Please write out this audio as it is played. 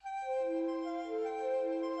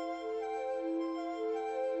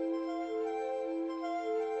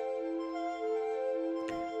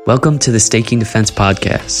Welcome to the Staking Defense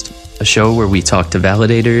Podcast, a show where we talk to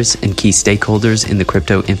validators and key stakeholders in the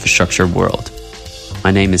crypto infrastructure world. My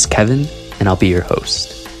name is Kevin, and I'll be your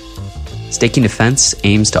host. Staking Defense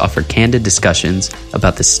aims to offer candid discussions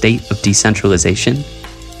about the state of decentralization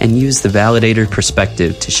and use the validator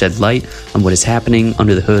perspective to shed light on what is happening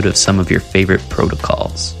under the hood of some of your favorite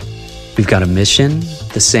protocols. We've got a mission,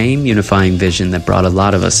 the same unifying vision that brought a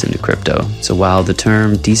lot of us into crypto. So while the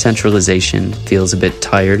term decentralization feels a bit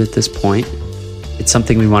tired at this point, it's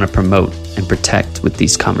something we want to promote and protect with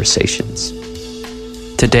these conversations.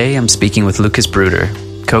 Today, I'm speaking with Lucas Bruder,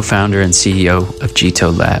 co-founder and CEO of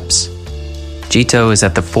Jito Labs. Jito is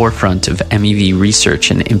at the forefront of MEV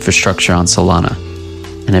research and infrastructure on Solana,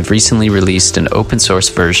 and have recently released an open source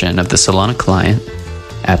version of the Solana client,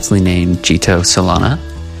 aptly named Jito Solana,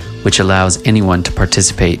 which allows anyone to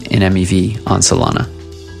participate in MEV on Solana.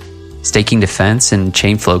 Staking Defense and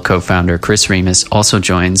Chainflow co-founder Chris Remus also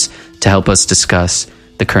joins to help us discuss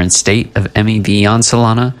the current state of MEV on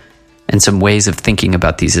Solana and some ways of thinking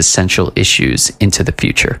about these essential issues into the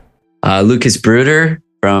future. Lucas Bruder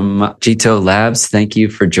from Jito Labs, thank you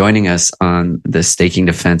for joining us on the Staking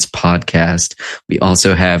Defense podcast. We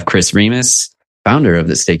also have Chris Remus, founder of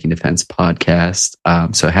the Staking Defense podcast.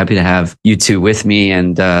 So happy to have you two with me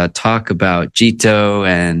and talk about Jito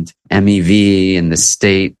and MEV and the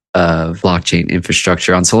state of blockchain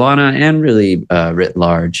infrastructure on Solana and really writ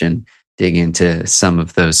large and dig into some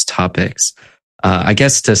of those topics. I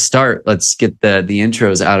guess to start, let's get the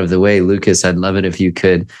intros out of the way. Lucas, I'd love it if you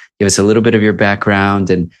could give us a little bit of your background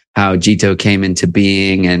and how Jito came into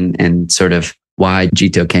being and sort of why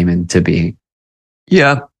Jito came into being.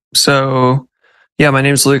 My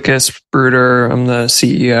name is Lucas Bruder. I'm the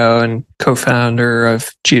CEO and co-founder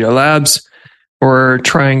of Jito Labs. We're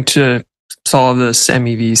trying to solve this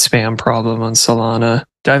MEV spam problem on Solana.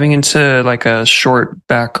 Diving into like a short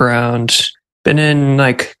background, been in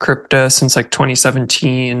like crypto since like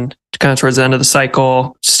 2017, kind of towards the end of the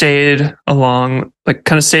cycle, stayed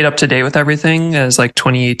up to date with everything as like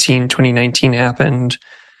 2018, 2019 happened.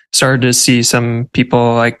 Started to see some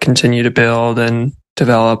people like continue to build and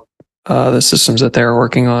develop the systems that they're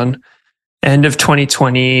working on. End of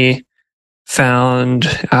 2020, found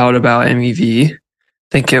out about MEV. I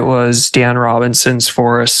think it was Dan Robinson's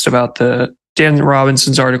article about the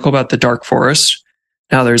dark forest.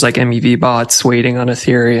 Now there's like MEV bots waiting on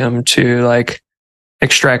Ethereum to like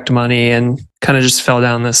extract money, and kind of just fell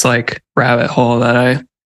down this like rabbit hole that I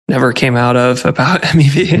never came out of about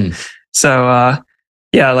MEV. So I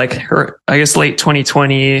guess late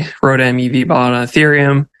 2020 wrote an MEV bot on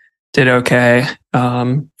Ethereum. Did okay.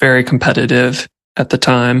 Very competitive at the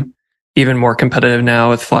time. Even more competitive now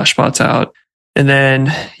with Flashbots out. And then,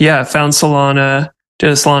 found Solana,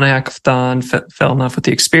 did a Solana hackathon, fell in love with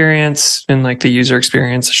the experience and like the user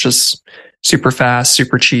experience. It's just super fast,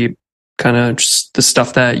 super cheap, kind of just the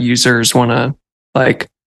stuff that users want to like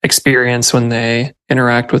experience when they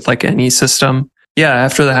interact with like any system.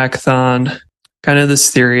 After the hackathon, kind of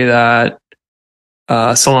this theory that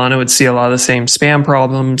Solana would see a lot of the same spam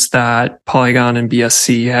problems that Polygon and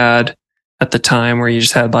BSC had at the time, where you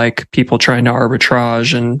just had like people trying to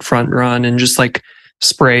arbitrage and front run and just like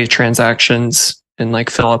spray transactions and like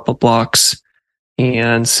fill up the blocks.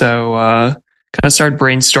 And so kind of started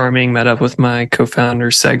brainstorming, met up with my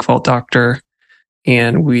co-founder, Segfault Doctor,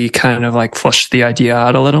 and we kind of like flushed the idea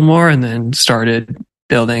out a little more and then started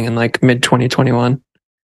building in like mid 2021.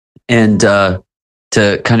 And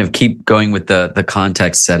to kind of keep going with the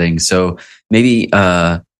context setting. So maybe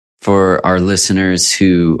for our listeners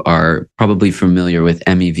who are probably familiar with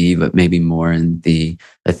MEV, but maybe more in the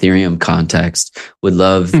Ethereum context, would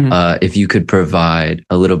love if you could provide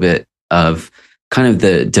a little bit of kind of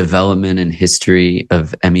the development and history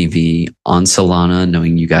of MEV on Solana,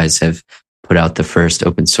 knowing you guys have put out the first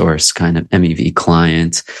open source kind of MEV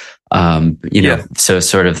client. So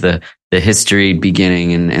sort of the history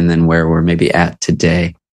beginning and then where we're maybe at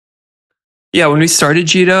today. When we started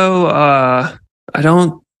Jito,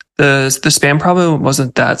 the spam problem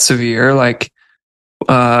wasn't that severe. Like,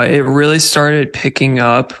 it really started picking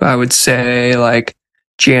up, I would say like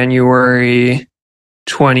January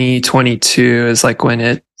 2022 is like when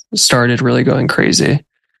it started really going crazy.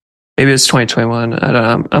 Maybe it was 2021. I don't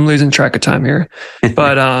know. I'm losing track of time here,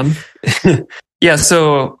 but,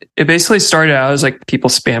 so it basically started out as like people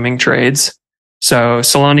spamming trades. So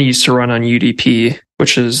Solana used to run on UDP,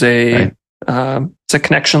 which is it's a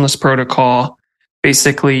connectionless protocol.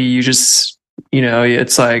 Basically, you just,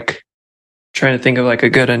 it's like trying to think of like a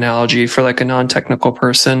good analogy for like a non-technical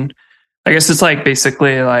person. I guess it's like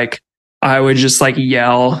basically like I would just like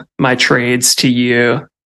yell my trades to you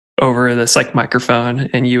over this like microphone,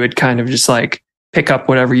 and you would kind of just like pick up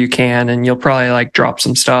whatever you can, and you'll probably like drop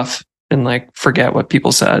some stuff and like forget what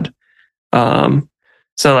people said.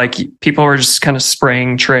 So like people were just kind of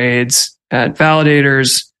spraying trades at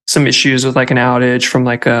validators, some issues with like an outage from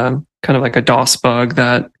like a kind of like a DOS bug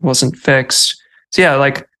that wasn't fixed. So yeah,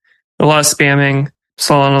 like a lot of spamming.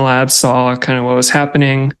 Solana Labs saw kind of what was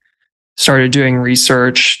happening, started doing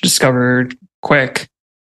research, discovered Quick,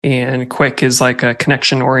 and Quick is like a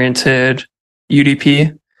connection oriented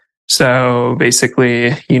UDP. So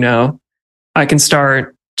basically, I can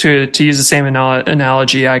start to use the same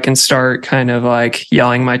analogy. I can start kind of like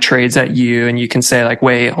yelling my trades at you, and you can say like,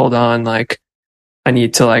 wait, hold on. Like I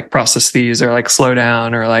need to like process these, or like slow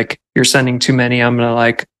down, or like you're sending too many. I'm going to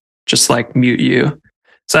like just like mute you.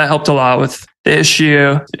 So that helped a lot with the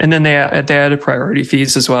issue. And then they added priority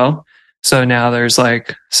fees as well. So now there's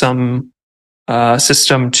like some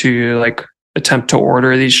system to like attempt to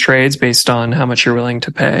order these trades based on how much you're willing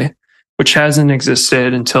to pay, which hasn't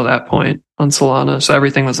existed until that point on Solana. So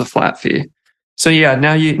everything was a flat fee. So yeah,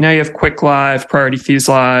 now you have Quick Live, priority fees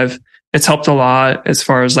live. It's helped a lot as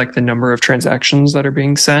far as like the number of transactions that are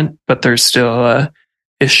being sent, but there's still a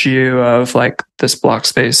issue of like this block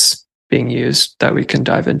space being used that we can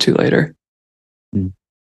dive into later.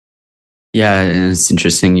 Yeah, and it's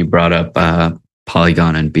interesting you brought up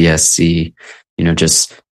Polygon and BSC,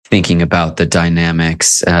 just thinking about the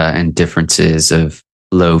dynamics and differences of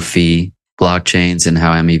low fee blockchains and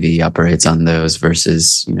how MEV operates on those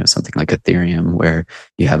versus, something like Ethereum, where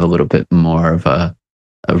you have a little bit more of a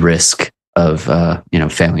risk of,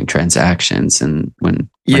 failing transactions and when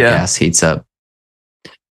gas heats up.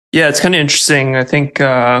 Yeah, it's kind of interesting. I think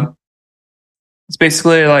it's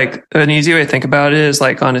basically like an easy way to think about it is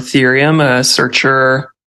like on Ethereum, a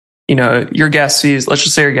searcher, your gas fees, let's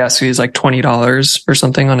just say your gas fee is like $20 or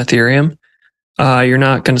something on Ethereum. You're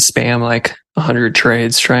not going to spam like 100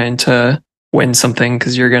 trades trying to win something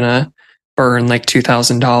because you're going to burn like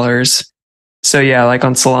 $2,000. So yeah, like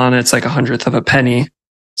on Solana, it's like 1/100 of a penny.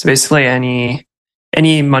 So basically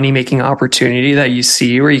any money making opportunity that you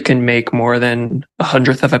see where you can make more than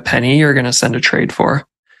 1/100 of a penny, you're going to send a trade for.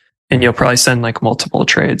 And you'll probably send like multiple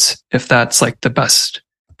trades if that's like the best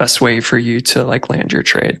way for you to like land your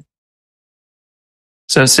trade.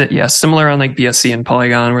 So yeah, similar on like BSC and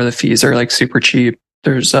Polygon where the fees are like super cheap.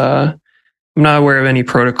 There's I'm not aware of any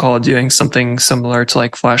protocol doing something similar to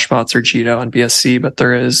like Flashbots or Jito on BSC, but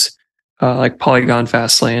there is like Polygon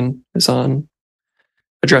Fastlane is on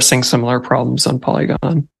addressing similar problems on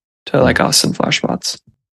Polygon to like us and Flashbots.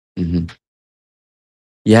 Mm-hmm.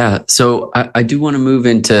 Yeah. So I do want to move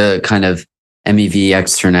into kind of MEV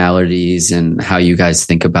externalities and how you guys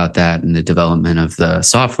think about that and the development of the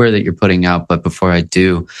software that you're putting out. But before I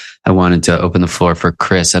do, I wanted to open the floor for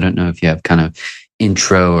Chris. I don't know if you have kind of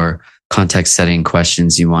intro or context setting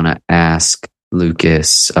questions you want to ask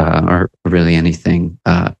Lucas or really anything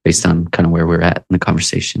based on kind of where we're at in the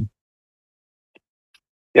conversation.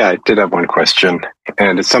 Yeah, I did have one question,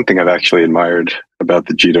 and it's something I've actually admired about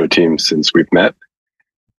the Jito team since we've met.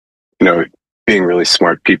 Being really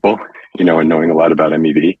smart people, and knowing a lot about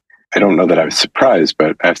MEV. I don't know that I was surprised,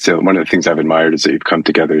 but I have to say one of the things I've admired is that you've come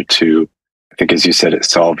together to, I think, as you said, it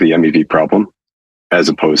solve the MEV problem as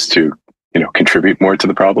opposed to, contribute more to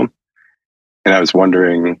the problem. And I was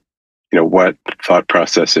wondering, what thought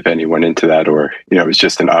process, if any, went into that, or, it was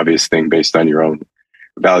just an obvious thing based on your own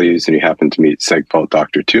values and you happened to meet Segfault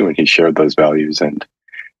Doctor too, and he shared those values, and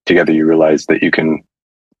together you realized that you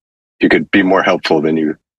could be more helpful than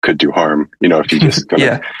you could do harm, if you just kind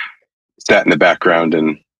of sat in the background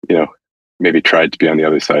and, maybe tried to be on the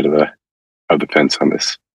other side of the fence on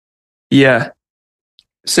this. Yeah.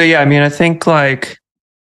 So yeah, I mean, I think like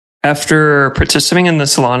after participating in the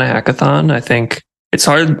Solana hackathon, I think it's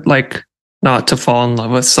hard like not to fall in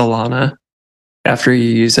love with Solana after you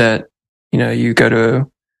use it. You go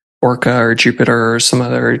to Orca or Jupiter or some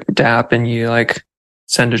other dApp and you like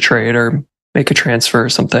send a trade or make a transfer or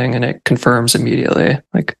something and it confirms immediately.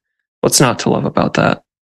 Like, what's not to love about that?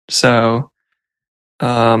 So,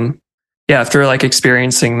 yeah, after like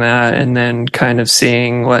experiencing that and then kind of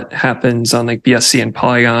seeing what happens on like BSC and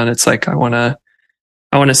Polygon, it's like, I want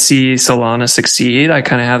to see Solana succeed. I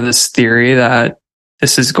kind of have this theory that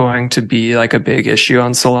this is going to be like a big issue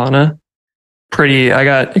on Solana. I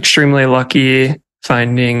got extremely lucky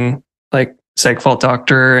finding like Segfault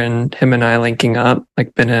Doctor and him and I linking up,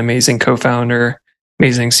 like been an amazing co-founder,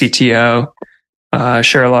 amazing CTO,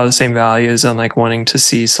 share a lot of the same values and like wanting to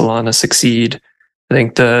see Solana succeed. I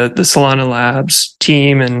think the Solana Labs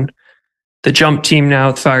team and the Jump team now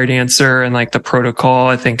with Firedancer and like the protocol,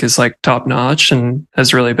 I think is like top notch and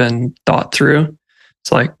has really been thought through.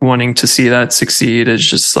 So like wanting to see that succeed has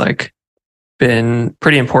just like been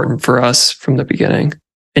pretty important for us from the beginning.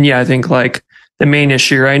 And yeah, I think like the main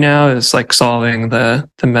issue right now is like solving the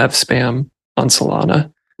MEV spam on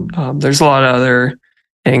Solana. There's a lot of other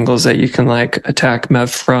angles that you can like attack MEV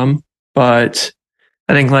from, but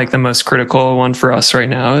I think like the most critical one for us right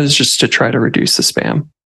now is just to try to reduce the spam.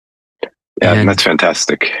 Yeah, and that's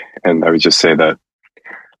fantastic. And I would just say that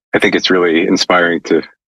I think it's really inspiring to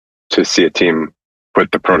see a team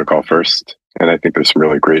put the protocol first. And I think there's some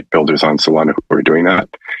really great builders on Solana who are doing that.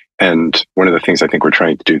 And one of the things I think we're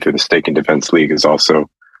trying to do through the Staking Defense League is also,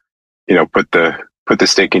 put the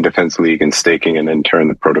Staking Defense League in staking and then turn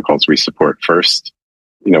the protocols we support first,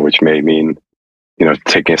 which may mean,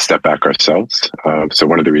 taking a step back ourselves. So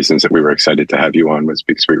one of the reasons that we were excited to have you on was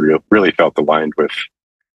because we really felt aligned with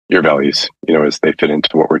your values, as they fit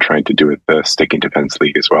into what we're trying to do with the Staking Defense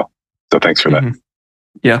League as well. So thanks for that.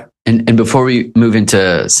 Yeah. And before we move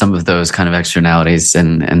into some of those kind of externalities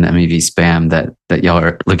and the MEV spam that y'all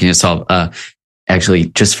are looking to solve, actually,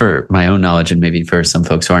 just for my own knowledge and maybe for some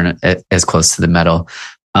folks who aren't as close to the metal.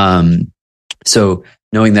 So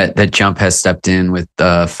knowing that Jump has stepped in with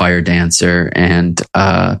Fire Dancer and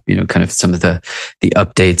kind of some of the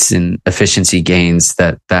updates and efficiency gains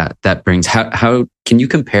that brings. How can you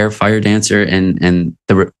compare Fire Dancer and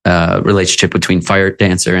the relationship between Fire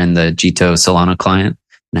Dancer and the Jito Solana client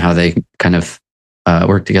and how they kind of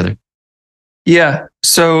work together? Yeah.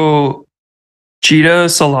 So Jito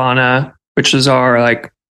Solana, which is our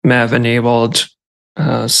like MEV enabled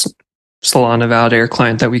Solana validator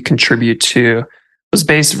client that we contribute to, was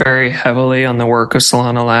based very heavily on the work of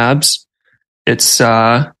Solana Labs. It's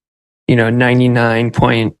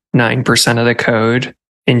 99.9% of the code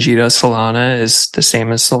in Jito Solana is the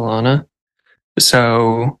same as Solana.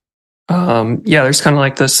 So there's kind of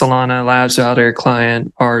like the Solana Labs validator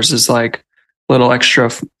client. Ours is like a little extra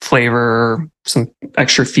flavor, some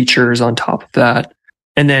extra features on top of that.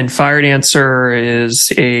 And then Fire Dancer is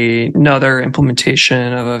another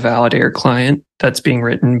implementation of a validator client that's being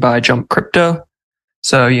written by Jump Crypto.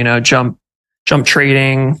 So, Jump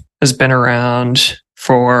Trading has been around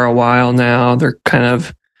for a while now. They're kind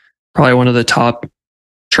of probably one of the top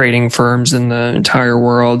trading firms in the entire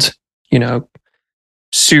world,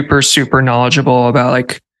 super, super knowledgeable about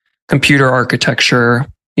like computer architecture,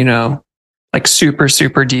 like super,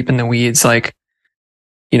 super deep in the weeds, like,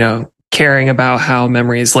 caring about how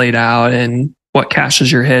memory is laid out and what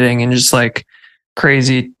caches you're hitting and just like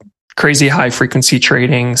crazy high frequency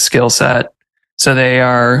trading skill set. So they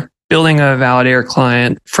are building a validator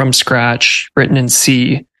client from scratch, written in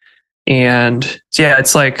C. And yeah,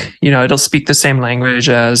 it's like, it'll speak the same language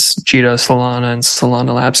as Jito Solana and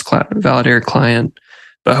Solana Labs validator client,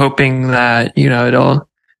 but hoping that, it'll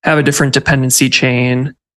have a different dependency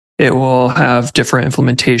chain. It will have different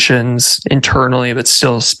implementations internally, but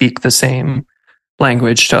still speak the same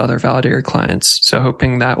language to other validator clients. So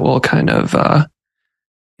hoping that will kind of,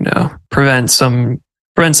 prevent some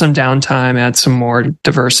downtime, add some more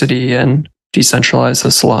diversity, and decentralize the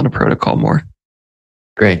Solana protocol more.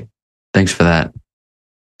 Great. Thanks for that.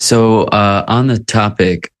 So on the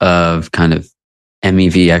topic of kind of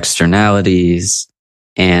MEV externalities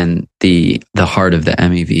and the heart of the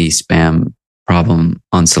MEV spam problem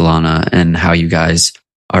on Solana and how you guys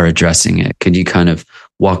are addressing it, could you kind of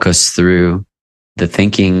walk us through the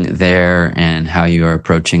thinking there and how you are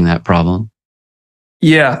approaching that problem?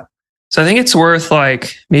 Yeah. So I think it's worth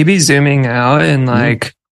like maybe zooming out and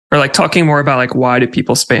like, or like talking more about like, why do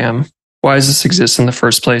people spam? Why does this exist in the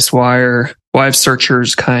first place? Why have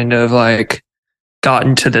searchers kind of like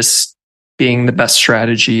gotten to this being the best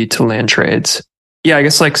strategy to land trades? Yeah, I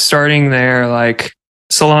guess like starting there, like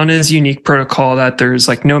Solana's unique protocol that there's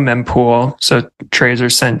like no mempool. So trades are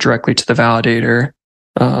sent directly to the validator.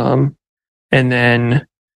 And then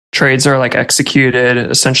trades are like executed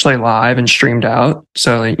essentially live and streamed out.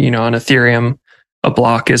 So, on Ethereum, a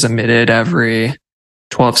block is emitted every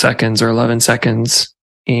 12 seconds or 11 seconds.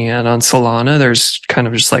 And on Solana, there's kind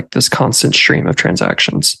of just like this constant stream of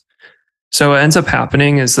transactions. So what ends up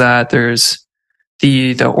happening is that there's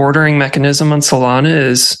the ordering mechanism on Solana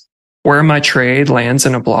is where my trade lands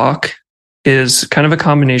in a block is kind of a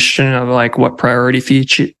combination of like what priority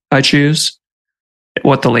fee I choose,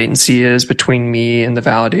 what the latency is between me and the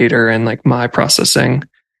validator and like my processing.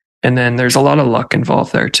 And then there's a lot of luck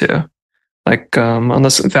involved there too. Like on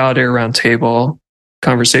this validator roundtable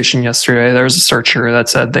conversation yesterday, there was a searcher that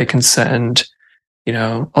said they can send,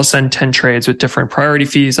 I'll send 10 trades with different priority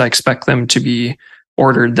fees. I expect them to be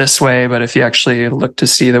ordered this way, but if you actually look to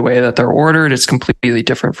see the way that they're ordered, it's completely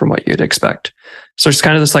different from what you'd expect. So there's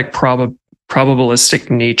kind of this like probabilistic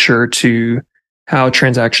nature to how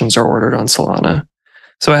transactions are ordered on Solana.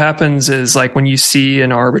 So what happens is like when you see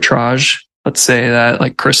an arbitrage, let's say that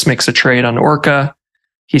like Chris makes a trade on Orca,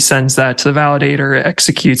 he sends that to the validator, it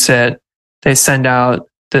executes it. They send out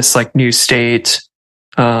this like new state.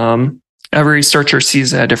 Every searcher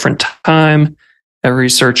sees it at a different time. Every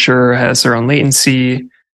searcher has their own latency.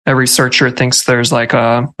 Every searcher thinks there's like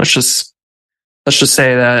let's just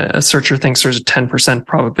say that a searcher thinks there's a 10%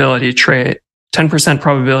 probability 10%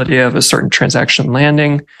 probability of a certain transaction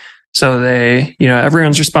landing. So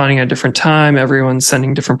everyone's responding at a different time. Everyone's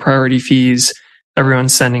sending different priority fees.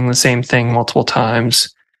 Everyone's sending the same thing multiple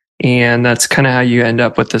times. And that's kind of how you end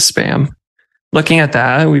up with the spam. Looking at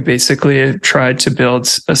that, we basically tried to build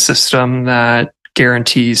a system that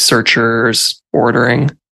guarantees searchers ordering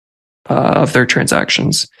of their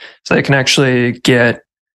transactions. So they can actually get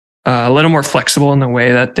a little more flexible in the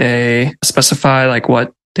way that they specify like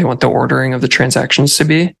what they want the ordering of the transactions to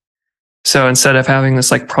be. So instead of having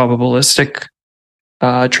this like probabilistic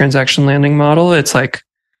transaction landing model, it's like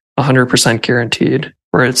 100% guaranteed,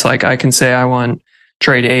 where it's like I can say I want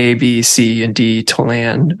trade A, B, C, and D to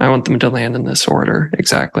land. I want them to land in this order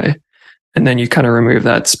exactly. And then you kind of remove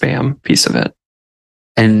that spam piece of it.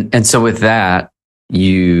 And so with that,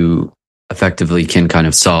 you effectively can kind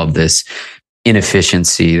of solve this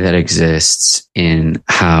inefficiency that exists in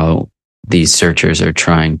how these searchers are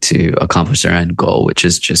trying to accomplish their end goal, which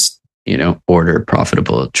is just, order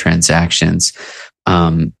profitable transactions.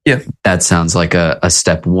 That sounds like a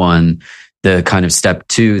step one. The kind of step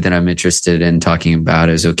two that I'm interested in talking about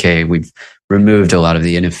is, okay, we've removed a lot of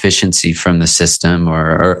the inefficiency from the system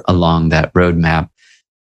or along that roadmap.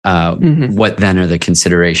 What then are the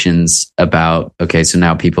considerations about, okay, so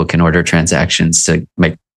now people can order transactions to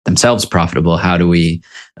make themselves profitable. How do we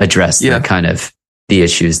address the kind of the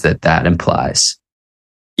issues that implies?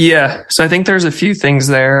 Yeah. So I think there's a few things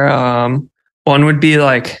there. One would be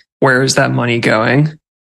like, where is that money going?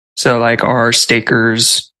 So like, are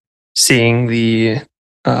stakers seeing the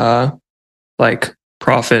like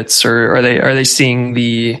profits, or are they seeing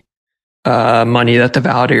the money that the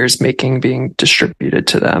validator is making being distributed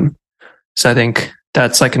to them? So I think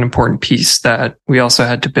that's like an important piece that we also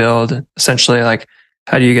had to build. Essentially, like,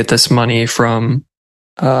 how do you get this money from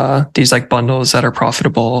these like bundles that are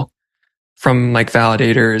profitable from like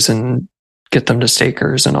validators and get them to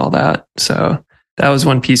stakers and all that? So that was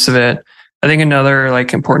one piece of it. I think another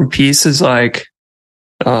like important piece is like,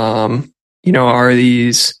 are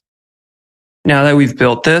these, now that we've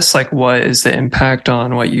built this, like what is the impact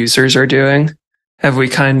on what users are doing? Have we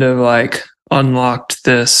kind of like unlocked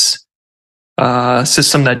this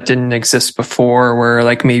system that didn't exist before, where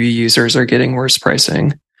like maybe users are getting worse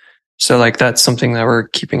pricing? So like that's something that we're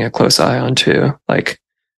keeping a close eye on too. Like,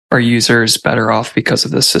 are users better off because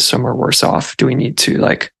of the system or worse off? Do we need to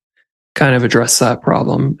like kind of address that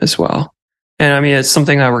problem as well? And I mean, it's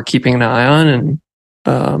something that we're keeping an eye on,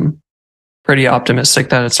 and pretty optimistic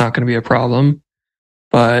that it's not going to be a problem.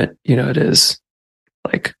 But, it is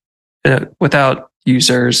like without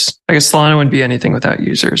users, I guess Solana wouldn't be anything without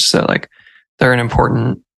users. So like they're an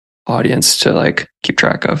important audience to like keep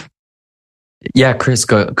track of. Yeah, Chris,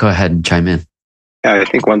 go ahead and chime in. Yeah, I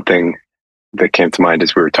think one thing that came to mind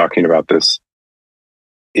as we were talking about this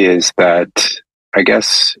is that, I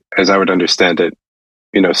guess, as I would understand it,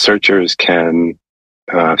 searchers can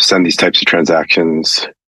send these types of transactions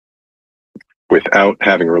without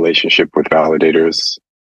having a relationship with validators.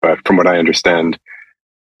 But from what I understand,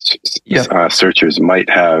 searchers might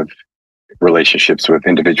have relationships with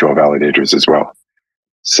individual validators as well.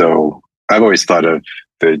 So I've always thought of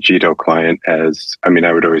the Jito client as, I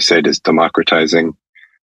would always say it is democratizing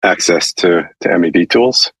access to MEV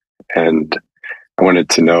tools. And I wanted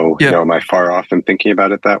to know, am I far off in thinking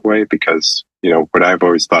about it that way? Because, what I've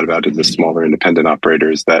always thought about is the smaller independent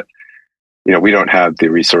operators that, we don't have the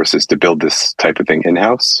resources to build this type of thing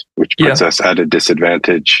in-house, which puts us at a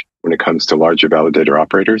disadvantage when it comes to larger validator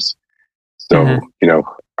operators. So,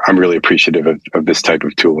 I'm really appreciative of this type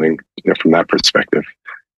of tooling, from that perspective.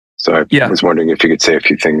 So I was wondering if you could say a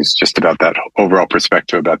few things just about that overall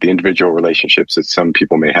perspective about the individual relationships that some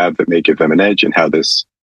people may have that may give them an edge, and how this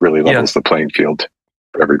really levels the playing field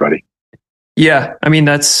for everybody. Yeah. I mean,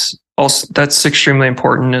 that's extremely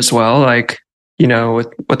important as well. Like,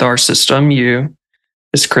 with our system,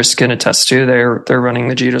 as Chris can attest to, they're running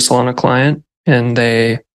the Jito Solana client, and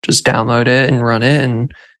they just download it and run it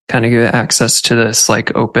and kind of get access to this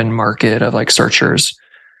like open market of like searchers.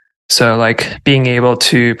 So like being able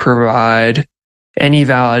to provide any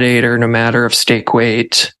validator, no matter of stake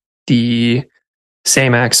weight, the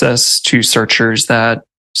same access to searchers that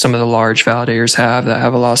some of the large validators have that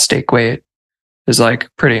have a lot of stake weight. is like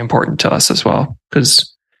pretty important to us as well,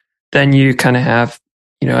 because then you kind of have,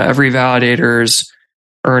 every validator's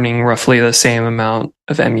earning roughly the same amount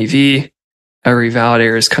of MEV. Every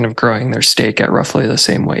validator is kind of growing their stake at roughly the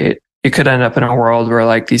same weight. You could end up in a world where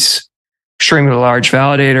like these extremely large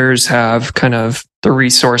validators have kind of the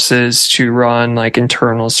resources to run like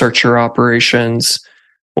internal searcher operations,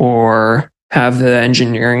 or have the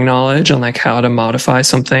engineering knowledge on like how to modify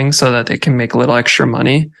something so that they can make a little extra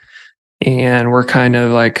money. And we're kind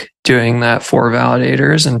of like doing that for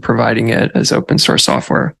validators and providing it as open source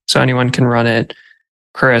software. So anyone can run it,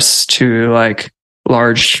 Chris, to like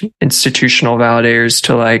large institutional validators,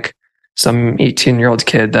 to like some 18-year-old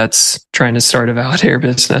kid that's trying to start a validator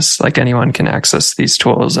business. Like anyone can access these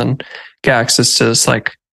tools and get access to this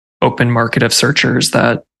like open market of searchers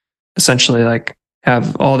that essentially like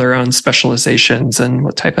have all their own specializations and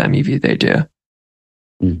what type of MEV they do.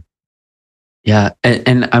 Yeah.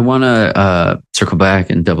 And I want to circle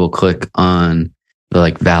back and double click on the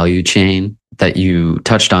like value chain that you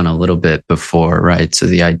touched on a little bit before, right? So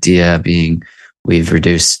the idea being we've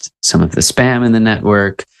reduced some of the spam in the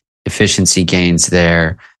network, efficiency gains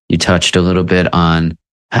there. You touched a little bit on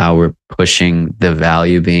how we're pushing the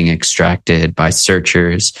value being extracted by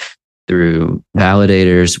searchers through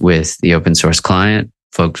validators with the open source client,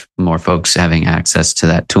 more folks having access to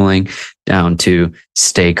that tooling, down to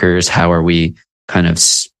stakers. How are we kind of,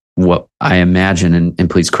 what I imagine, and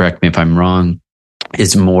please correct me if I'm wrong,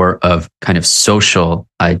 is more of kind of social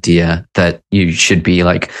idea that you should be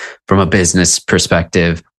like, from a business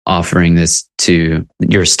perspective, offering this to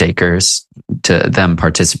your stakers, to them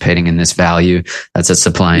participating in this value. That's a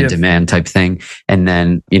supply and demand type thing. And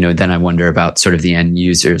then, then I wonder about sort of the end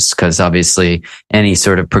users, because obviously any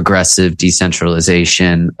sort of progressive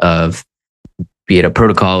decentralization of, be it a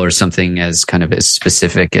protocol or something as kind of as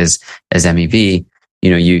specific as MEV,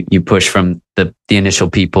 you push from the initial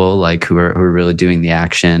people like who are really doing the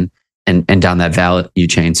action and down that value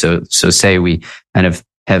chain. So say we kind of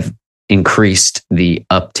have increased the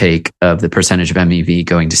uptake of the percentage of MEV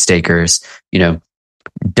going to stakers,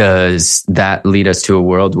 does that lead us to a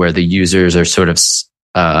world where the users are sort of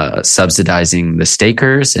subsidizing the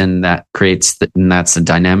stakers, and that creates and that's the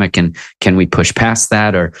dynamic? And can we push past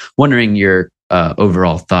that? Or wondering your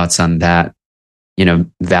overall thoughts on that,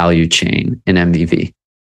 value chain in MEV.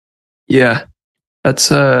 Yeah,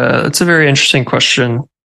 that's a very interesting question.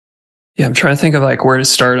 Yeah, I'm trying to think of like where to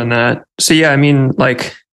start on that. So yeah, I mean,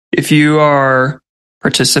 like if you are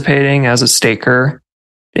participating as a staker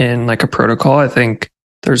in like a protocol, I think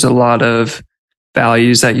there's a lot of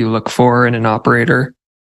values that you look for in an operator.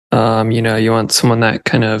 You want someone that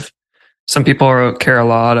kind of, some people care a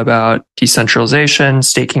lot about decentralization,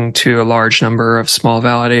 staking to a large number of small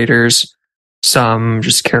validators. Some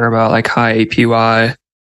just care about like high APY.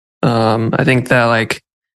 I think that like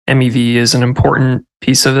MEV is an important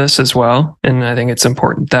piece of this as well. And I think it's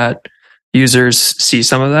important that users see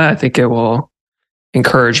some of that. I think it will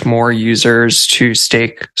encourage more users to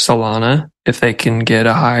stake Solana if they can get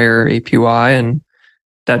a higher APY. And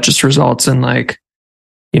that just results in like,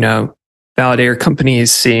 validator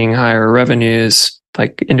companies seeing higher revenues,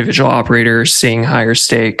 like individual operators seeing higher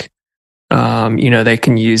stake. They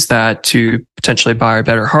can use that to potentially buy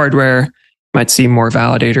better hardware. Might see more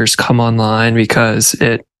validators come online because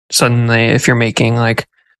it suddenly, if you're making like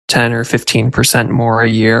 10 or 15% more a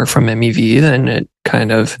year from MEV, then it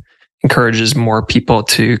kind of encourages more people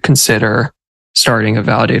to consider starting a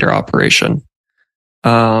validator operation.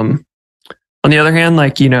 On the other hand,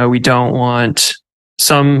 we don't want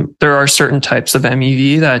there are certain types of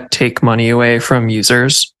MEV that take money away from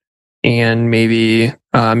users, and maybe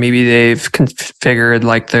they've configured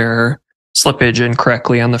like their slippage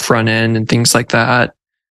incorrectly on the front end and things like that.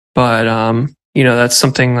 But, that's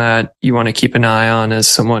something that you want to keep an eye on as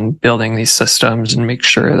someone building these systems, and make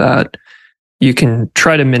sure that you can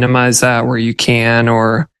try to minimize that where you can,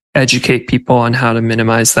 or educate people on how to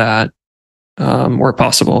minimize that where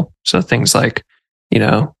possible. So things like,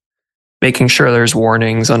 making sure there's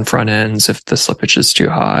warnings on front ends if the slippage is too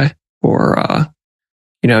high, or,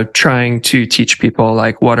 trying to teach people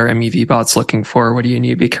like, what are MEV bots looking for? What do you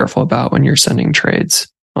need to be careful about when you're sending trades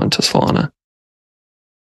onto Solana?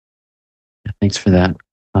 Thanks for that.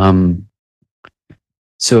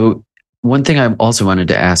 So one thing I also wanted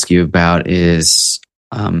to ask you about is,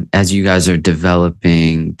 as you guys are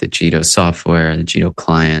developing the Jito software, the Jito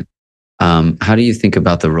client, how do you think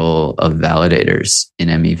about the role of validators in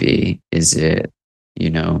MEV? Is it,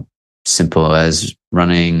 simple as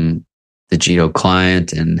running the Jito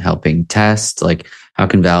client and helping test? Like, how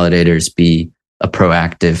can validators be a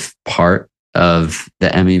proactive part of the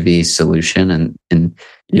MEV solution, and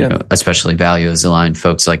you know, especially values aligned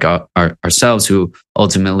folks like ourselves, who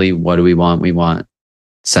ultimately, what do we want? We want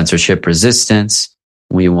censorship resistance.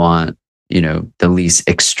 We want, you know, the least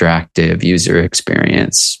extractive user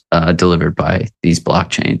experience delivered by these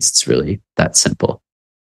blockchains. It's really that simple.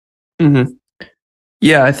 Mm-hmm.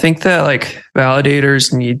 Yeah, I think that like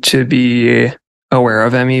validators need to be aware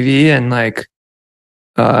of MEV and like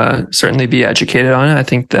certainly be educated on it. I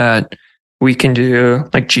think that we can do,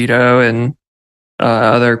 like Jito and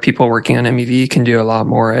other people working on MEV can do a lot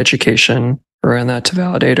more education around that to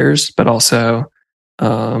validators, but also,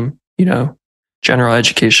 you know, general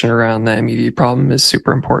education around the MEV problem is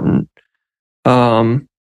super important. And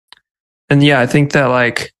yeah, I think that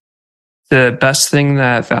like the best thing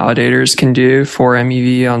that validators can do for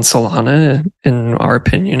MEV on Solana, in our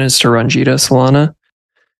opinion, is to run Jito Solana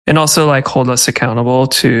and also like hold us accountable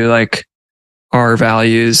to like our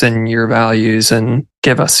values and your values and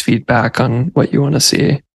give us feedback on what you want to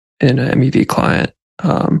see in an MEV client.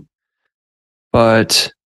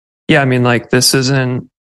 But yeah, I mean, like this isn't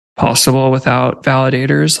possible without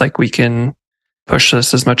validators. Like we can push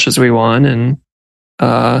this as much as we want, and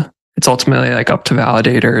it's ultimately like up to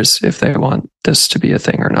validators if they want this to be a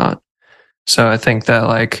thing or not. So I think that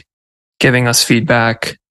like giving us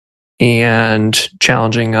feedback and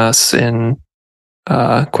challenging us in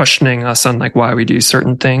questioning us on like why we do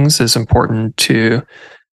certain things is important to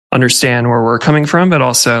understand where we're coming from, but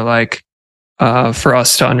also like for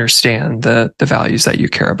us to understand the values that you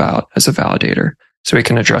care about as a validator, so we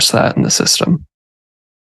can address that in the system.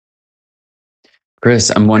 Chris,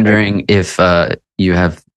 I'm wondering if you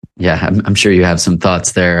have, I'm sure you have some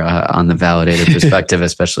thoughts there on the validator perspective,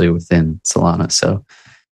 especially within Solana. So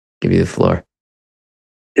give you the floor.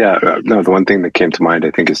 Yeah, no, the one thing that came to mind,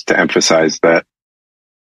 I think, is to emphasize that,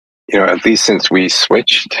 you know, at least since we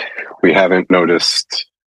switched, we haven't noticed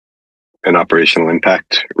an operational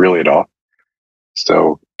impact really at all.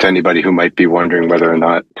 So to anybody who might be wondering whether or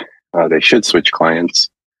not they should switch clients,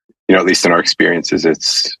 you know, at least in our experiences,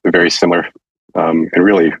 it's very similar and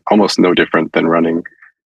really almost no different than running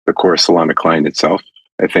the core Solana client itself.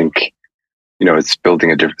 I think, you know, it's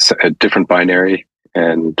building a different binary,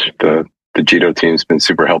 and the Jito team has been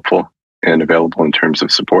super helpful and available in terms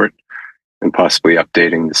of support and possibly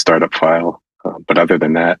updating the startup file. But other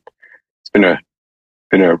than that, it's been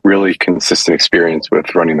a really consistent experience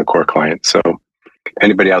with running the core client. So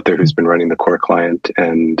anybody out there who's been running the core client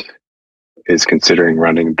and is considering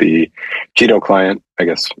running the Jito client, I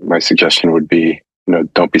guess my suggestion would be, you know,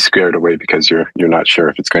 don't be scared away because you're not sure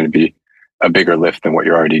if it's going to be a bigger lift than what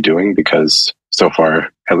you're already doing, because so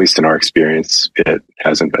far, at least in our experience, it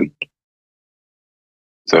hasn't been.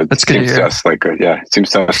 So it seems to us like quite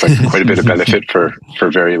a bit of benefit for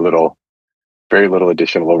very little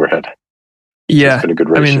additional overhead. Yeah, it's been a good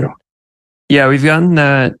ratio. I mean, yeah, we've gotten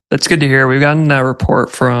that. That's good to hear. We've gotten that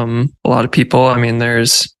report from a lot of people. I mean,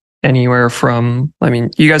 there's anywhere from, I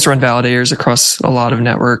mean, you guys run validators across a lot of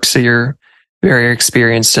networks, so you're very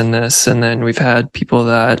experienced in this. And then we've had people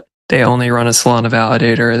that they only run a Solana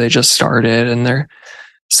validator. They just started and they're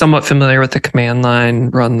somewhat familiar with the command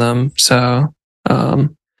line, run them. So,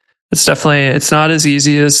 it's definitely, it's not as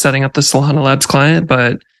easy as setting up the Solana Labs client,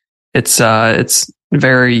 but it's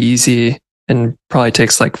very easy and probably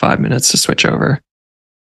takes like 5 minutes to switch over.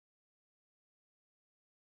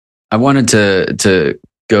 I wanted to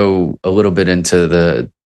go a little bit into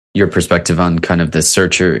your perspective on kind of the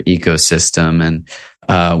searcher ecosystem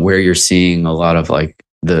and where you're seeing a lot of like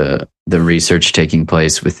the research taking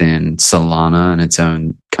place within Solana and its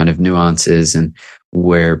own kind of nuances, and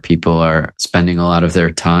where people are spending a lot of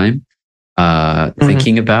their time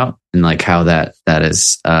thinking about, and like how that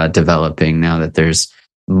is developing now that there's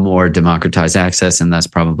more democratized access, and that's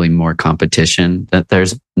probably more competition that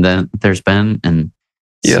there's been, and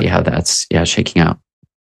see how that's shaking out.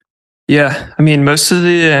 Yeah, I mean, most of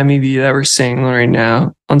the MEV that we're seeing right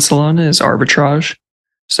now on Solana is arbitrage.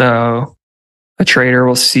 So a trader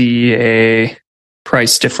will see a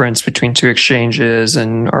price difference between two exchanges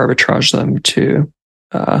and arbitrage them to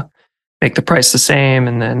make the price the same,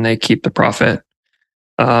 and then they keep the profit.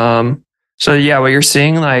 So yeah, what you're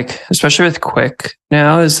seeing, like, especially with Quick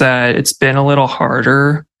now, is that it's been a little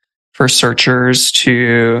harder for searchers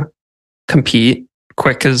to compete.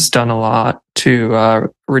 Quick has done a lot to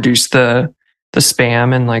reduce the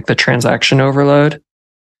spam and like the transaction overload.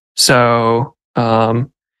 So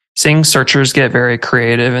seeing searchers get very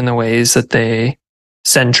creative in the ways that they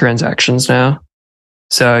send transactions now.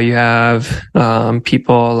 So you have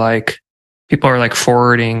people are like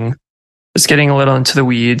forwarding. It's getting a little into the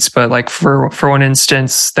weeds, but like for one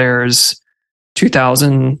instance, there's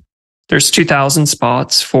 2,000 there's 2,000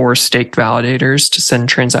 spots for staked validators to send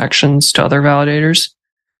transactions to other validators.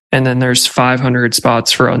 And then there's 500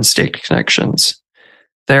 spots for unstaked connections.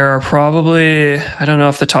 There are probably, I don't know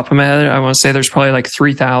off the top of my head, I want to say there's probably like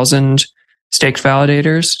 3,000 staked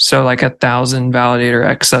validators. So like 1,000 validator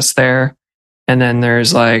excess there. And then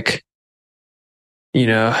there's like,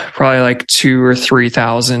 probably like 2,000 or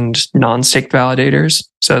 3,000 non-staked validators.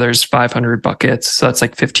 So there's 500 buckets. So that's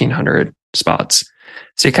like 1,500 spots.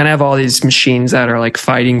 So you kind of have all these machines that are like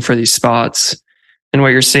fighting for these spots. And what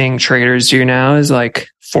you're seeing traders do now is like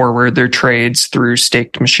forward their trades through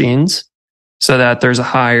staked machines so that there's a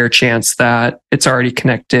higher chance that it's already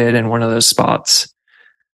connected in one of those spots.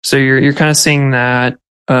 So you're kind of seeing that.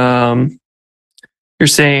 You're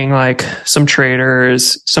seeing like some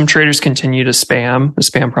traders continue to spam. The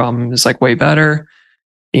spam problem is like way better.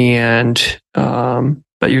 And,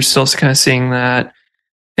 but you're still kind of seeing that.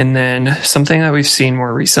 And then something that we've seen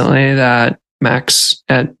more recently that Max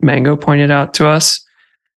at Mango pointed out to us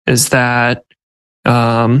is that,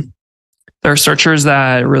 there are searchers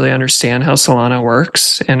that really understand how Solana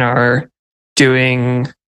works and are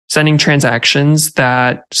sending transactions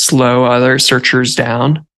that slow other searchers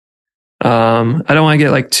down. I don't want to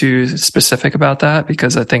get like too specific about that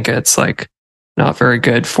because I think it's like not very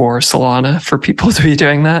good for Solana for people to be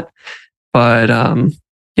doing that. But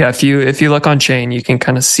yeah, if you look on chain, you can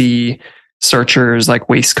kind of see searchers like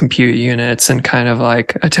waste compute units and kind of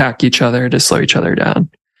like attack each other to slow each other down.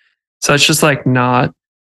 So it's just like not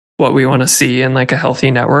what we want to see in like a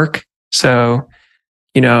healthy network. So,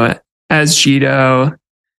 as Jito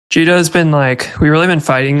has been like, we've really been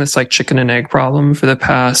fighting this like chicken and egg problem for the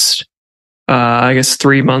past, I guess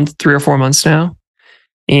 3 or 4 months now.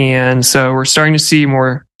 And so we're starting to see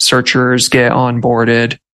more searchers get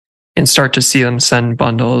onboarded and start to see them send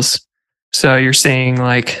bundles. So you're seeing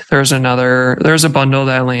like there's a bundle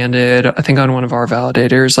that landed, I think on one of our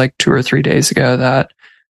validators like 2 or 3 days ago that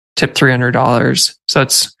tipped $300. So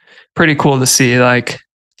it's pretty cool to see like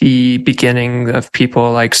the beginning of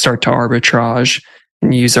people like start to arbitrage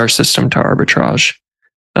and use our system to arbitrage.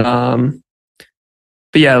 But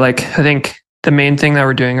yeah, like I think the main thing that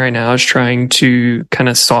we're doing right now is trying to kind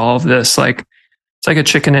of solve this, like it's like a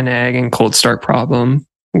chicken and egg and cold start problem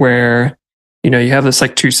where, you have this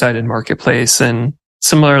like two-sided marketplace and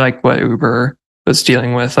similar like what Uber was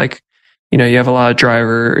dealing with. Like, you have a lot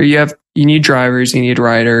of you need drivers, you need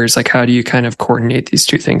riders. Like, how do you kind of coordinate these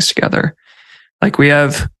two things together? Like we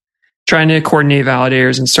have trying to coordinate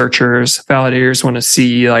validators and searchers. Validators want to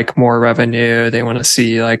see like more revenue. They want to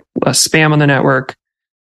see like less spam on the network.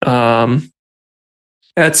 At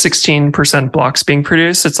 16% blocks being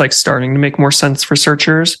produced, it's like starting to make more sense for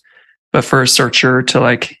searchers. But for a searcher to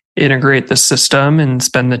like integrate the system and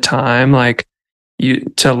spend the time like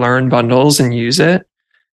to learn bundles and use it,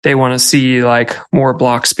 they want to see like more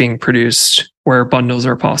blocks being produced where bundles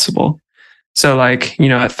are possible. So like,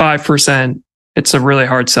 at 5%, it's a really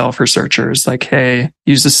hard sell for searchers. Like, hey,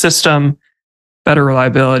 use the system, better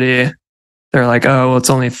reliability. They're like, oh, well, it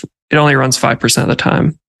only runs 5% of the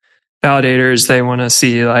time. Validators, they want to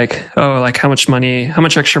see like, oh, like how much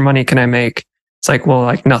extra money can I make? It's like, well,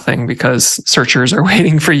 like nothing because searchers are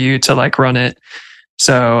waiting for you to like run it.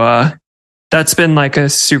 So, that's been like a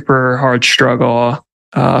super hard struggle,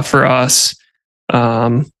 for us.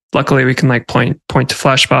 Luckily we can like point to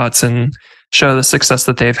Flashbots and show the success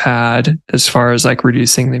that they've had as far as like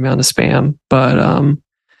reducing the amount of spam. But,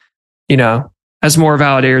 as more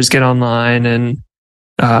validators get online and,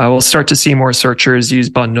 we'll start to see more searchers use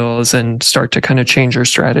bundles and start to kind of change their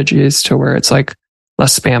strategies to where it's like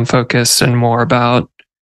less spam focused and more about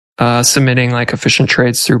submitting like efficient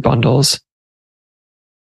trades through bundles.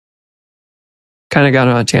 Kind of got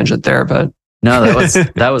on a tangent there, but no,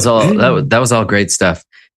 that was all great stuff,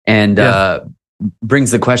 and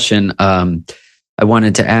brings the question. I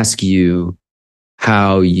wanted to ask you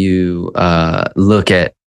how you look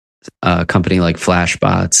at a company like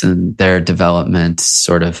Flashbots and their development,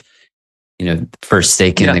 sort of, first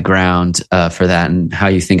stake in the ground for that, and how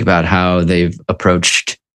you think about how they've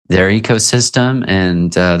approached their ecosystem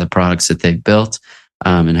and the products that they've built,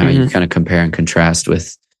 and how you kind of compare and contrast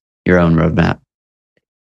with your own roadmap.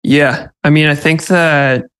 Yeah, I mean, I think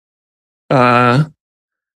that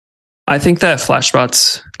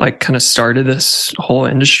Flashbots like kind of started this whole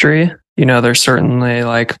industry. They're certainly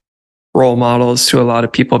like role models to a lot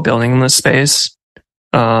of people building in this space.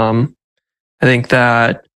 I think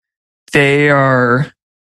that they are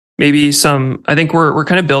I think we're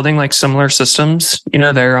kind of building like similar systems.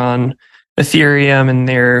 They're on Ethereum and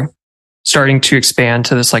they're starting to expand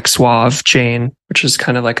to this like Suave chain, which is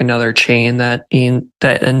kind of like another chain that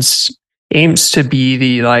ends aims to be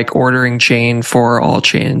the like ordering chain for all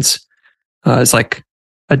chains. It's like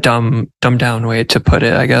a dumbed down way to put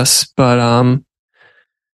it, I guess. But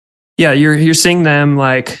yeah, you're seeing them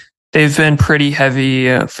like they've been pretty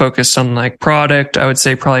heavy focused on like product. I would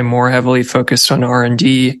say probably more heavily focused on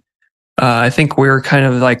R&D. I think we're kind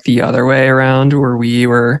of like the other way around, where we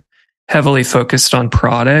were heavily focused on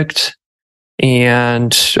product,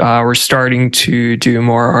 and we're starting to do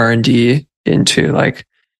more R&D into like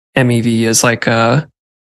MEV as like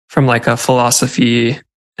from like a philosophy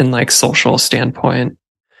and like social standpoint.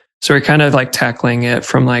 So we're kind of like tackling it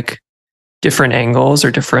from like different angles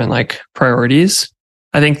or different like priorities.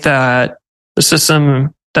 I think that the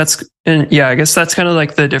system I guess that's kind of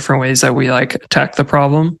like the different ways that we like attack the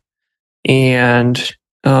problem. And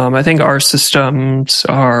I think our systems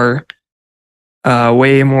are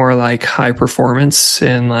way more like high performance,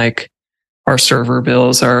 and like our server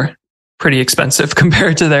bills are pretty expensive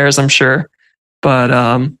compared to theirs, I'm sure.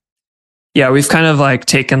 But yeah, we've kind of like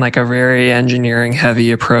taken like a very engineering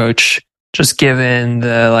heavy approach, just given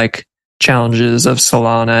the like challenges of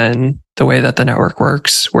Solana and the way that the network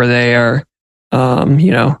works, where they are,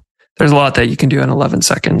 there's a lot that you can do in 11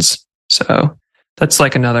 seconds. So that's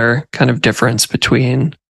like another kind of difference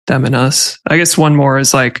between them and us. I guess one more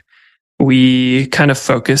is like we kind of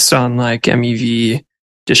focused on like MEV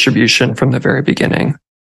distribution from the very beginning.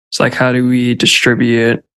 It's like, how do we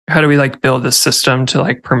distribute? How do we like build a system to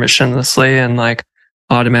like permissionlessly and like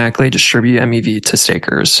automatically distribute MEV to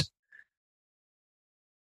stakers?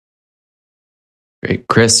 Great.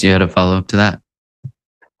 Chris, you had a follow up to that?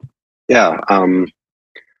 Yeah.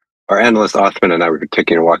 Our analyst Othman and I were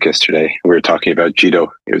taking a walk yesterday. We were talking about Jito.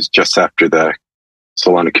 It was just after the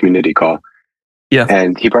Solana community call. Yeah.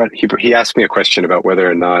 And he asked me a question about whether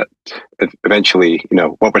or not eventually,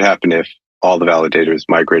 what would happen if all the validators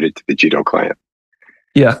migrated to the Jito client.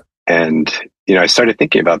 Yeah. And, I started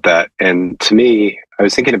thinking about that. And to me, I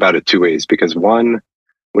was thinking about it two ways, because one,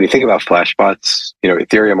 when you think about flashbots,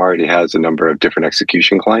 Ethereum already has a number of different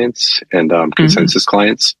execution clients and consensus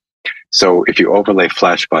clients. So if you overlay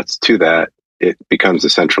flashbots to that, it becomes a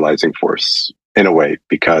centralizing force in a way,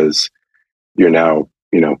 because you're now,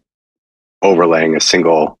 overlaying a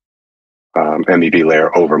single MEV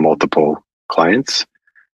layer over multiple clients.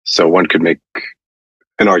 So one could make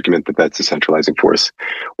an argument that that's a centralizing force.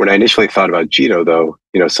 When I initially thought about Jito, though,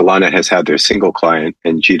 Solana has had their single client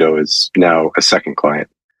and Jito is now a second client.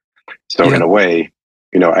 So in a way,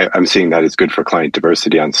 I'm seeing that as good for client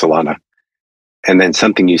diversity on Solana. And then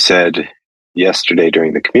something you said yesterday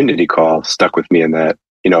during the community call stuck with me in that,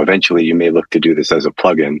 eventually you may look to do this as a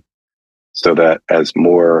plugin, so that as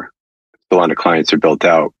more Solana clients are built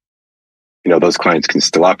out, those clients can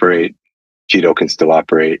still operate, Jito can still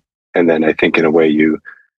operate. And then I think in a way you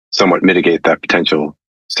somewhat mitigate that potential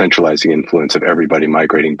centralizing influence of everybody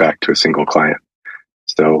migrating back to a single client.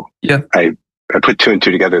 So yeah, I put two and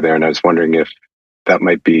two together there, and I was wondering if that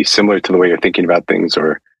might be similar to the way you're thinking about things,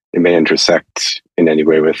 or it may intersect in any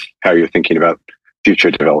way with how you're thinking about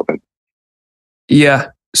future development.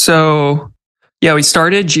 Yeah. So yeah, we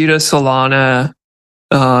started Jito Solana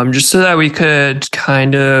just so that we could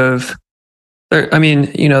kind of,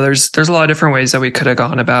 there's a lot of different ways that we could have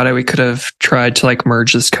gone about it. We could have tried to like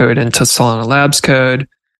merge this code into Solana Labs code.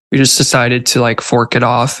 We just decided to like fork it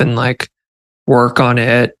off and like work on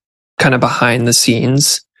it kind of behind the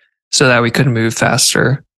scenes so that we could move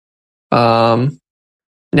faster. Now,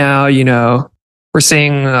 we're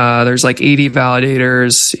seeing there's like 80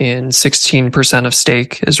 validators and 16% of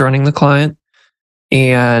stake is running the client.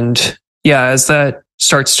 And yeah, as that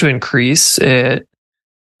starts to increase, it's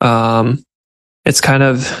kind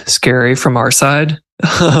of scary from our side,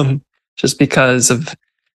 just because of,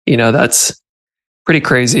 that's pretty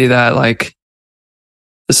crazy that like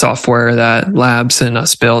the software that Labs and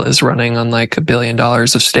us built is running on like $1 billion of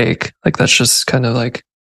stake. Like that's just kind of like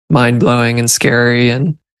mind blowing and scary.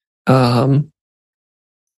 And,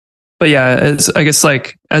 but yeah,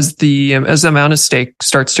 as the amount of stake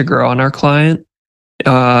starts to grow on our client,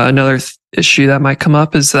 another issue that might come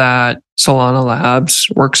up is that Solana Labs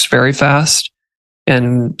works very fast.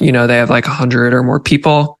 And, they have like 100 or more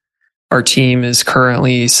people. Our team is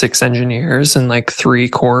currently 6 engineers and like 3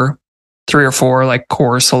 or 4 like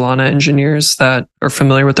core Solana engineers that are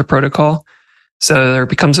familiar with the protocol. So there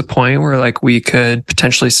becomes a point where like we could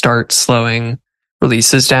potentially start slowing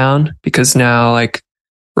releases down, because now like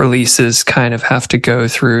releases kind of have to go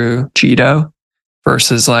through Jito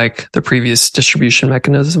versus like the previous distribution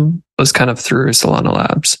mechanism was kind of through Solana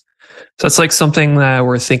Labs. So it's like something that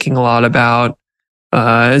we're thinking a lot about.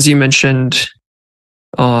 As you mentioned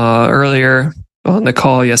earlier, on the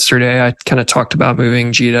call yesterday, I kind of talked about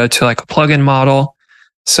moving Jito to like a plugin model.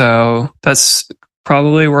 So that's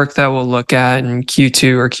probably work that we'll look at in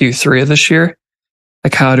Q2 or Q3 of this year.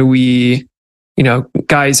 Like, how do we,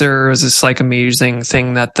 Geyser is this like amazing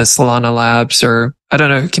thing that the Solana labs, or I don't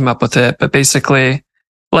know who came up with it, but basically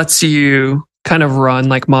lets you kind of run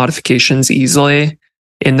like modifications easily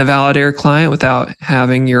in the validator client without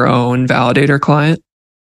having your own validator client.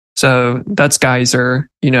 So that's Geyser,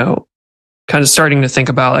 kind of starting to think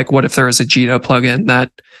about like, what if there was a Jito plugin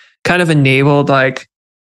that kind of enabled like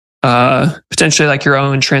potentially like your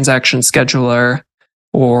own transaction scheduler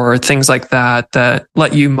or things like that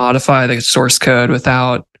let you modify the source code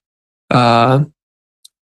without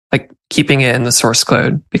like keeping it in the source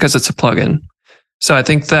code because it's a plugin. So I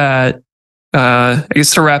think that I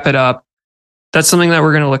guess to wrap it up, that's something that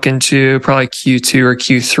we're going to look into probably Q2 or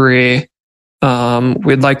Q3.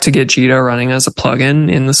 We'd like to get Jito running as a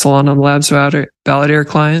plugin in the Solana Labs validator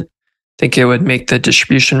client. I think it would make the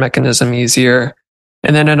distribution mechanism easier.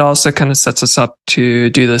 And then it also kind of sets us up to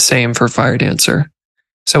do the same for FireDancer.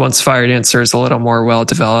 So once FireDancer is a little more well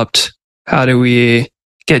developed, how do we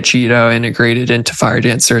get Jito integrated into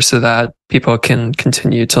FireDancer so that people can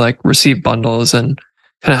continue to like receive bundles and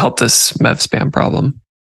kind of help this MEV spam problem?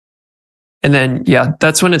 And then,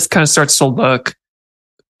 that's when it kind of starts to look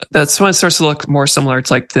more similar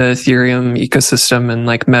to like the Ethereum ecosystem and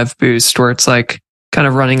like MEV Boost, where it's like kind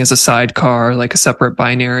of running as a sidecar, like a separate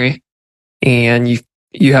binary. And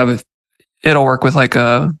it'll work with like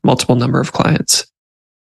a multiple number of clients.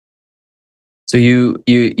 So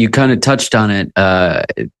you kind of touched on it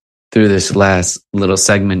through this last little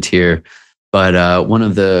segment here, but one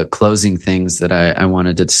of the closing things that I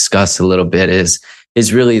wanted to discuss a little bit is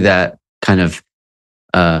really that kind of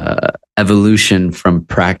evolution from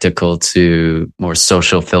practical to more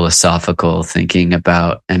social philosophical thinking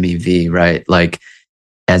about MEV, right? Like,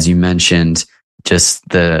 as you mentioned, just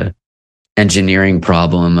the engineering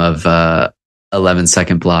problem of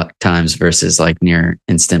 11-second block times versus like near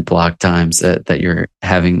instant block times that you're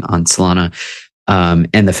having on Solana.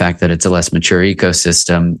 And the fact that it's a less mature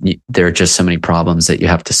ecosystem, there are just so many problems that you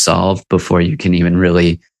have to solve before you can even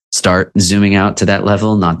really start zooming out to that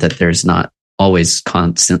level. Not that there's not always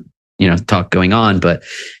constant, talk going on, but,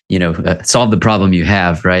 solve the problem you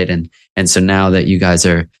have, right? And so now that you guys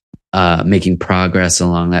are making progress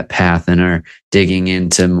along that path and are digging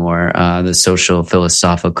into more the social,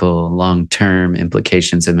 philosophical, long-term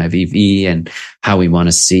implications of MEV and how we want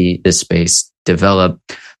to see this space develop.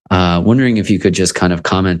 Wondering if you could just kind of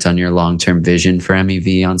comment on your long-term vision for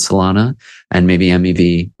MEV on Solana and maybe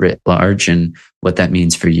MEV writ large and what that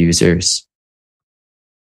means for users.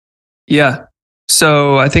 Yeah.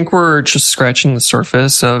 So I think we're just scratching the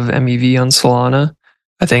surface of MEV on Solana.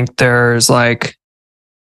 I think there's like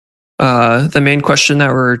the main question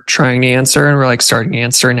that we're trying to answer and we're like starting to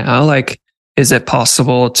answer now, like, is it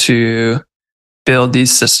possible to build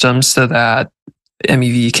these systems so that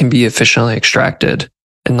MEV can be efficiently extracted?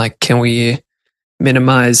 And like, can we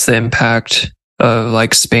minimize the impact of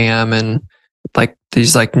like spam and like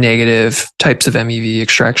these like negative types of MEV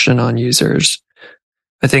extraction on users?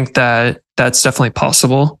 I think that that's definitely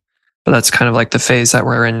possible, but that's kind of like the phase that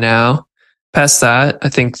we're in now. Past that, I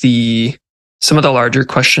think some of the larger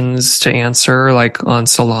questions to answer like on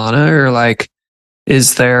Solana are like,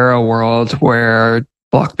 is there a world where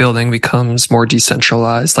block building becomes more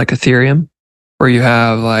decentralized like Ethereum, where you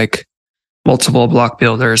have like multiple block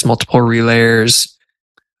builders, multiple relayers?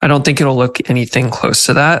 I don't think it'll look anything close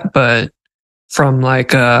to that, but from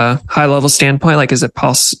like a high level standpoint, like, is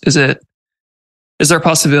there a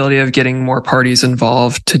possibility of getting more parties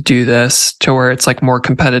involved to do this to where it's like more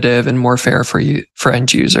competitive and more fair for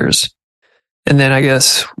end users? And then I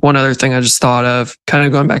guess one other thing I just thought of, kind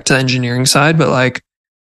of going back to the engineering side, but like,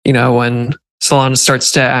 when Solana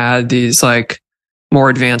starts to add these like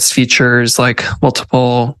more advanced features, like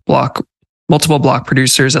multiple block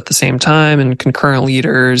producers at the same time and concurrent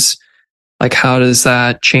leaders, like how does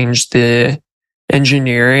that change the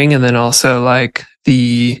engineering and then also like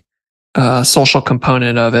the social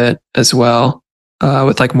component of it as well,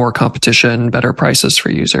 with like more competition, better prices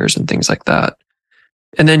for users and things like that.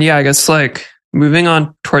 And then, I guess like moving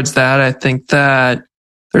on towards that, I think that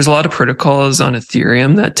there's a lot of protocols on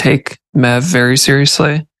Ethereum that take MEV very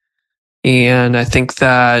seriously. And I think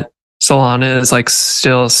that Solana is like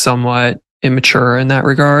still somewhat immature in that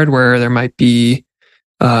regard, where there might be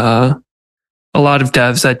a lot of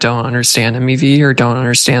devs that don't understand MEV or don't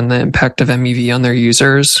understand the impact of MEV on their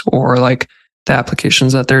users or like the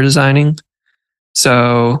applications that they're designing.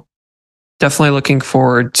 So definitely looking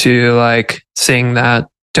forward to like seeing that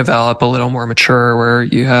develop a little more mature, where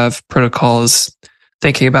you have protocols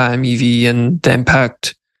thinking about MEV and the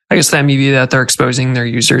impact, I guess, the MEV that they're exposing their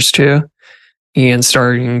users to, and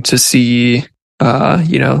starting to see,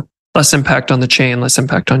 less impact on the chain, less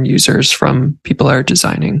impact on users from people that are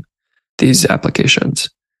designing these applications.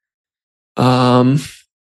 And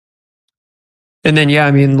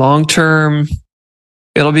then, long term,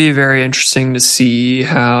 it'll be very interesting to see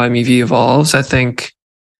how MEV evolves. I think,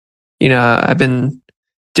 I've been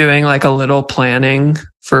doing like a little planning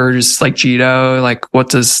for just like Jito, like what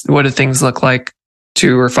do things look like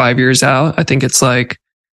 2 or 5 years out? I think it's like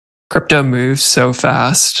crypto moves so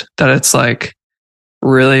fast that it's like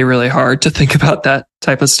really, really hard to think about that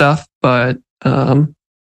type of stuff. But I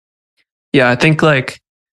think like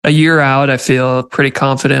a year out, I feel pretty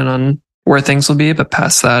confident on where things will be. But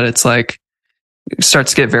past that, it's like it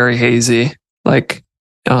starts to get very hazy. Like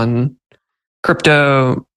on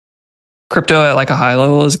crypto at like a high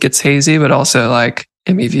level gets hazy, but also like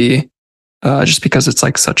MEV, just because it's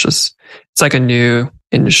like it's like a new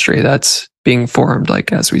industry that's being formed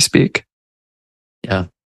like as we speak. Yeah.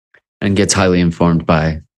 And gets highly informed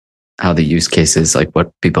by how the use cases, like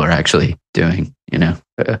what people are actually doing.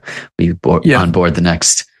 We onboard the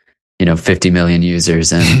next, 50 million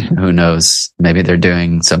users, and who knows, maybe they're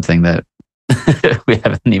doing something that we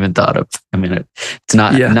haven't even thought of. I mean, it's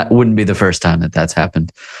not wouldn't be the first time that's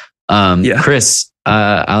happened. Chris,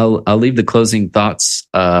 I'll leave the closing thoughts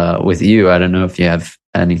with you. I don't know if you have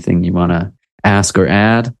anything you want to ask or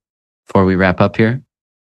add before we wrap up here.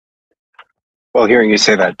 Well, hearing you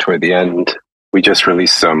say that toward the end, we just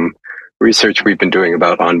released some research we've been doing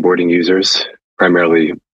about onboarding users,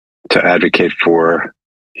 primarily to advocate for,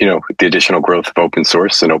 the additional growth of open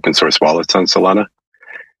source and open source wallets on Solana.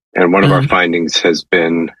 And one of our findings has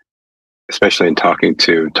been, especially in talking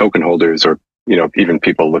to token holders or, even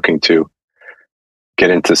people looking to get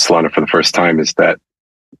into Solana for the first time, is that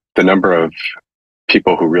the number of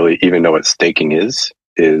people who really even know what staking is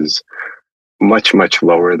much, much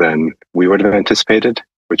lower than we would have anticipated,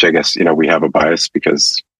 which I guess, we have a bias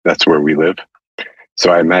because that's where we live.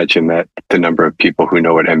 So I imagine that the number of people who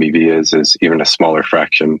know what MEV is even a smaller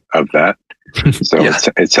fraction of that. So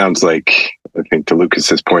it sounds like, I think to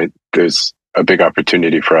Lucas's point, there's a big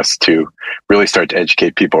opportunity for us to really start to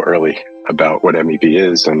educate people early about what MEV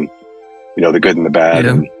is and, the good and the bad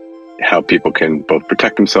and how people can both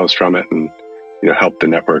protect themselves from it and, help the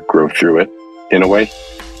network grow through it in a way.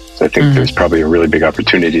 So I think there's probably a really big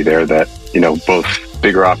opportunity there that, both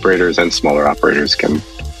bigger operators and smaller operators can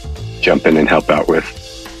jump in and help out with.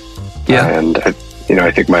 And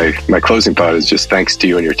I think my closing thought is just thanks to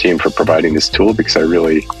you and your team for providing this tool, because I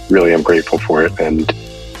really, really am grateful for it. And,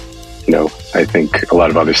 I think a lot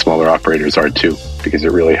of other smaller operators are too, because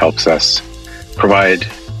it really helps us provide,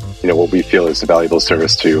 what we feel is a valuable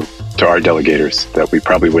service to our delegators that we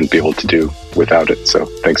probably wouldn't be able to do without it. So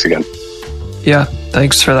thanks again. Yeah,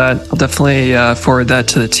 thanks for that. I'll definitely forward that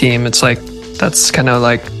to the team. It's like, that's kind of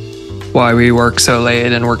like why we work so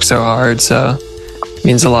late and work so hard. So it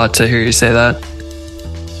means a lot to hear you say that.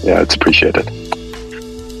 Yeah, it's appreciated.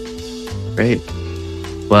 Great.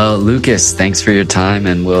 Well, Lucas, thanks for your time,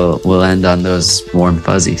 and we'll end on those warm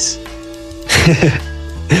fuzzies.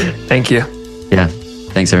 Thank you. Yeah.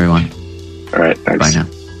 Thanks, everyone. All right. Thanks. Bye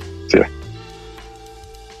now.